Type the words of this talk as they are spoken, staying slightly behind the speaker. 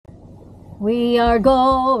We are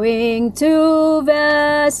going to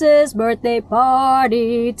Vess's birthday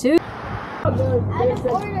party too. There's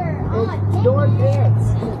order. door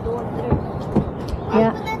dance. Yeah.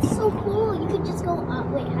 But that's so cool. You could just go up.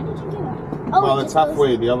 Wait, how did you do it? Well, it's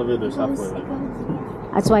halfway. The elevator's halfway.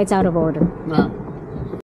 That's why it's out of order. Nah.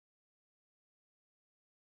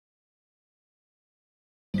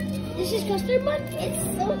 This is custard bun. It's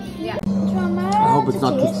so cute. Yeah. I hope it's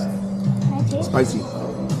not too spicy.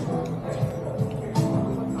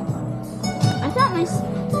 I thought my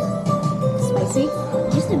Spicy?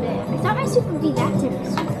 just a bit. I thought my soup would be that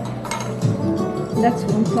different. That's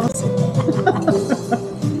one sauce.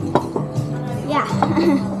 Yeah.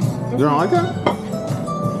 You don't like that?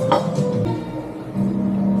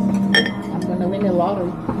 I'm gonna win the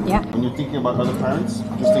lottery. Yeah. When you're thinking about other parents,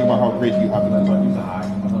 just think about how great you have it.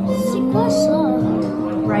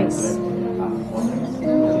 Rice.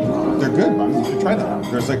 They're good, man. You should try that.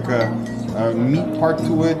 There's like a meat part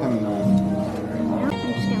to it, and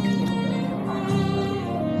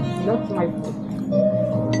That's my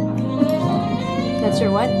That's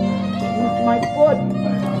your what? my foot.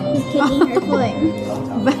 He's kicking her foot.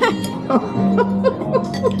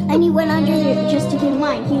 And he went under there just to get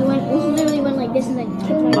mine. He literally went like this and then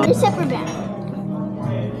kicked my They're separate back.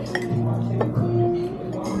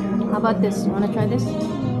 How about this? You want to try this? I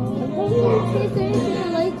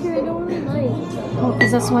like her. I don't really like. Oh,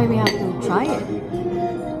 because that's why we have to try it.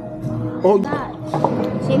 oh, That.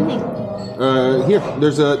 Same thing. here,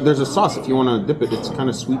 there's a sauce if you want to dip it. It's kind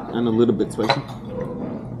of sweet and a little bit spicy.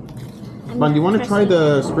 Man, do you want to try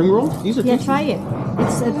the spring roll? These are Yeah, tasty. try it.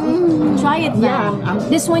 It's try it. Yeah, Van.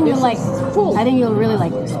 This one you like. full. I think you'll really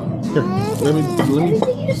like this. Here, let me.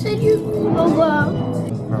 Everything you said you. Oh wow.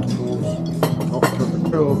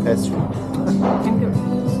 Oh, pastry.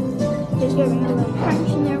 Just give me a little crunch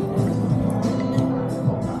in there.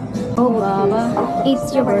 Oh, Baba.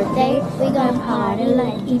 It's your birthday. We gonna party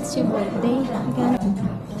like It's your birthday. Van.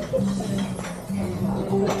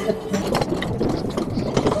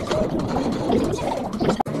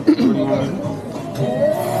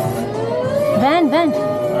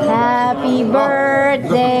 Happy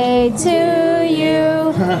birthday to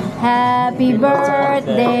you. Happy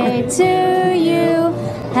birthday to you.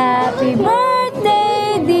 Happy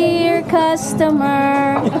birthday, dear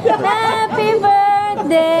customer. Happy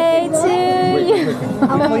birthday to you.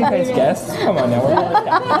 Before you guys guess, come on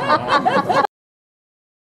now.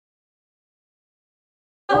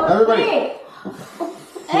 Everybody.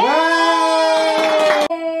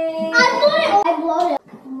 I blow it.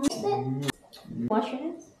 Wash your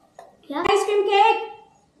hands. Yeah. Ice cream cake.